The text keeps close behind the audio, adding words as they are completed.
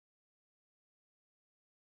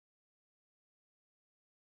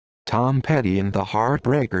Tom Petty and the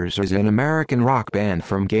Heartbreakers is an American rock band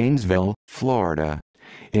from Gainesville, Florida.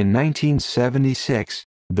 In 1976,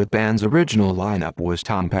 the band's original lineup was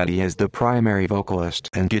Tom Petty as the primary vocalist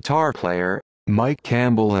and guitar player, Mike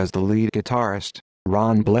Campbell as the lead guitarist,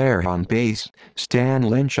 Ron Blair on bass, Stan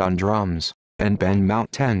Lynch on drums, and Benmont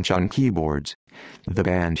Tench on keyboards. The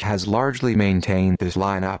band has largely maintained this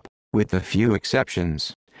lineup, with a few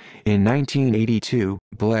exceptions. In 1982,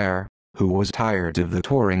 Blair, who was tired of the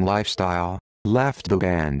touring lifestyle, left the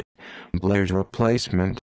band. Blair's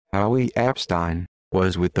replacement, Howie Epstein,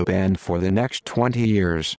 was with the band for the next 20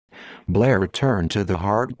 years. Blair returned to the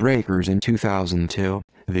Heartbreakers in 2002,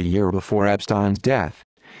 the year before Epstein's death.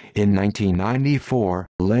 In 1994,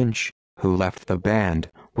 Lynch, who left the band,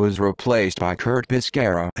 was replaced by Kurt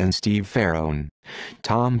Biscara and Steve Farrone.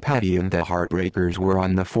 Tom Petty and the Heartbreakers were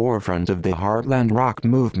on the forefront of the Heartland rock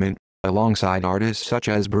movement, alongside artists such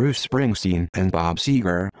as Bruce Springsteen and Bob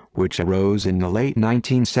Seger, which arose in the late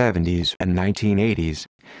 1970s and 1980s.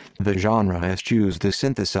 The genre eschews the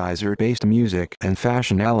synthesizer-based music and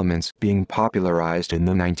fashion elements being popularized in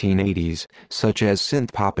the 1980s, such as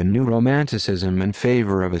synthpop and new romanticism, in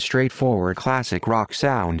favor of a straightforward classic rock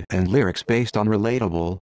sound and lyrics based on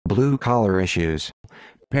relatable, blue-collar issues.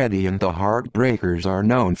 Petty and the Heartbreakers are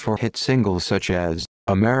known for hit singles such as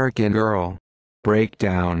American Girl,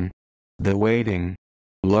 Breakdown, The Waiting,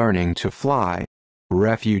 Learning to Fly,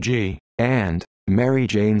 Refugee, and Mary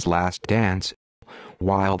Jane's Last Dance.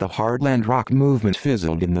 While the Heartland rock movement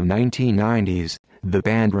fizzled in the 1990s, the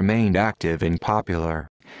band remained active and popular.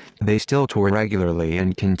 They still tour regularly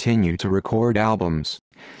and continue to record albums.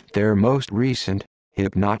 Their most recent,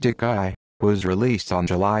 Hypnotic Eye, was released on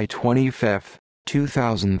July 25,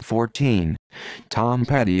 2014. Tom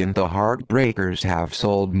Petty and the Heartbreakers have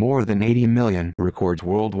sold more than 80 million records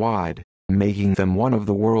worldwide, making them one of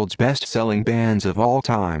the world's best-selling bands of all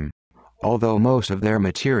time. Although most of their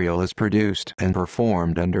material is produced and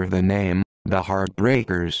performed under the name, The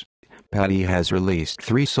Heartbreakers, Petty has released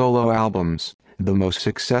 3 solo albums, the most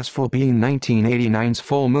successful being 1989's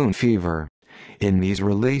Full Moon Fever. In these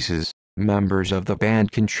releases, members of the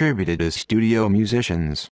band contributed as studio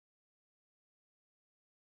musicians.